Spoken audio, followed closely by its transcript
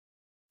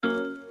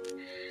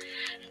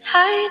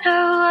I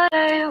know what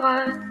I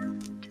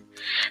want, but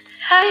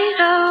I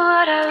know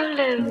what I'll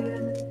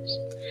lose.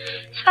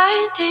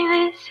 Finding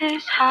this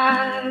is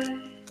hard,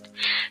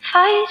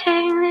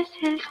 fighting this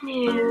is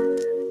new.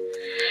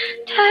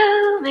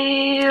 Tell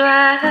me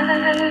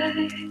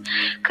why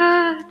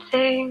good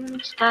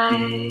things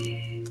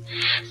die,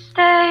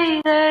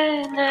 stay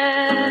the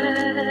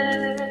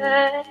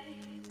night.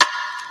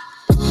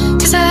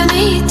 'Cause I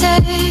need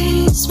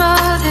days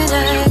more than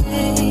I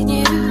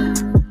knew,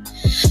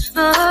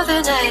 more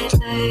than I'd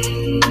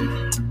like,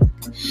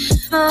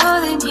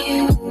 more than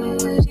you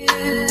do.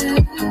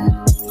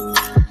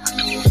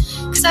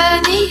 'Cause I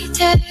need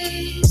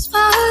days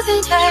more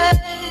than I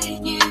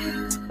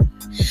knew,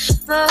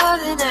 more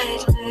than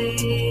I'd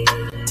like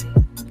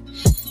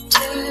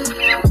to.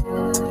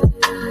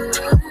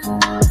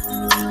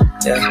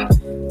 Yeah.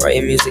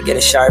 Writing music,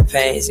 getting sharp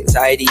pains,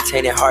 anxiety,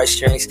 tainted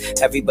heartstrings.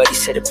 Everybody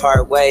said to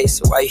part ways,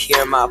 so why you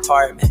here in my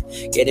apartment?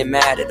 Getting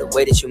mad at the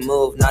way that you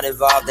move, not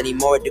involved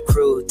anymore with the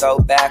crew. Throw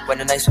back when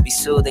the nights would be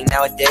soothing.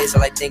 Nowadays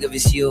all I think of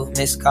is you.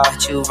 Missed call,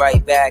 you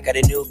right back. Got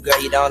a new girl,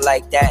 you don't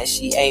like that, and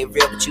she ain't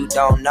real, but you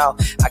don't know.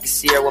 I can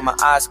see her with my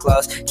eyes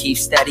closed, keep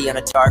steady on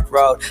a dark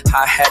road.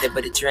 Hot-headed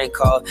but a drink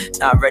cold,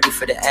 not ready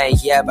for the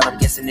end yet, but I'm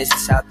guessing this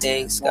is how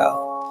things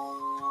go.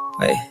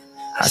 Wait,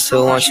 I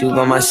still want you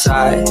by my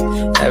side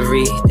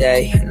every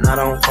day, and I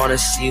don't wanna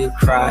see you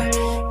cry.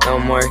 No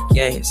more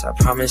games, I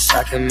promise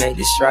I can make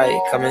this right.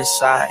 Come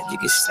inside, you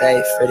can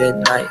stay for the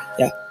night,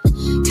 yeah.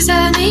 'Cause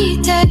I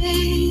need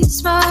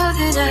days more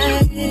than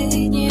I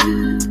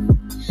knew,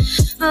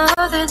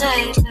 more than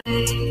I'd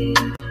like,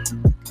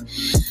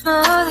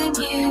 more than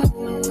you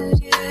do.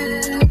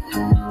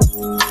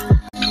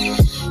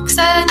 'Cause I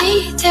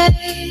need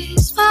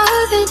days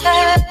more than I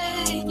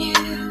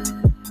knew,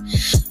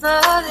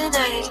 more than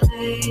I'd like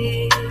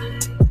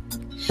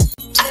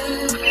to.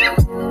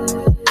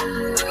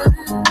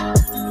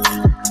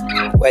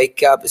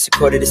 Wake up, it's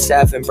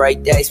 6:45,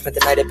 bright day, spent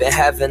the night up in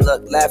heaven.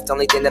 Look left,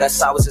 only thing that I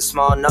saw was a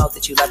small note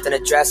that you left in a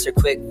dresser.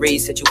 Quick read,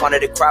 said you wanted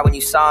to cry when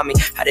you saw me.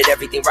 I did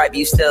everything right, but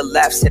you still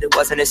left, said it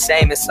wasn't the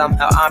same, and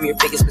somehow I'm your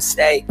biggest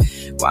mistake.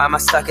 Why am I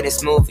stuck in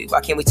this movie?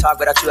 Why can't we talk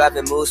without you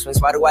having mood swings?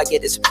 Why do I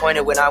get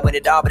disappointed when I win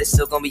it all, but it's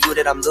still gonna be you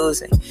that I'm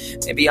losing?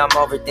 Maybe I'm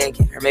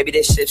overthinking, or maybe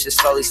this ship's just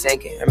slowly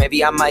sinking, or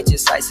maybe I might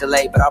just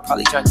isolate, but I'll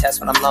probably drunk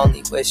test when I'm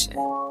lonely, wishing,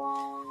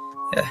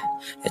 yeah,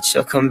 that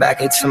you'll come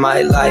back into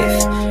my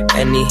life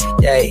any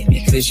day,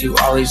 because you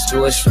always do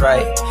what's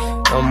right.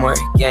 No more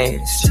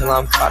games till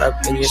I'm caught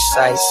up in your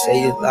sights. Say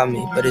you love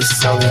me, but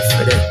it's only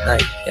for the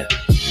night, yeah.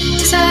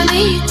 'Cause I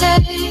need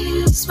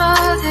days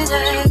more than I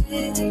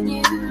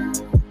knew,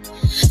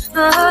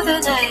 more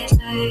than I'd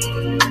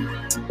like,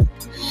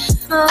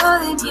 more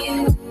than you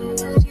do.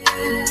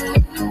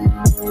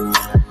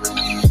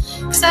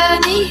 'Cause I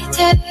need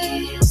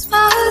days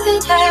more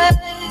than I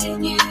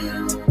knew,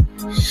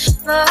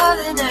 more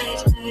than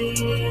I'd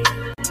like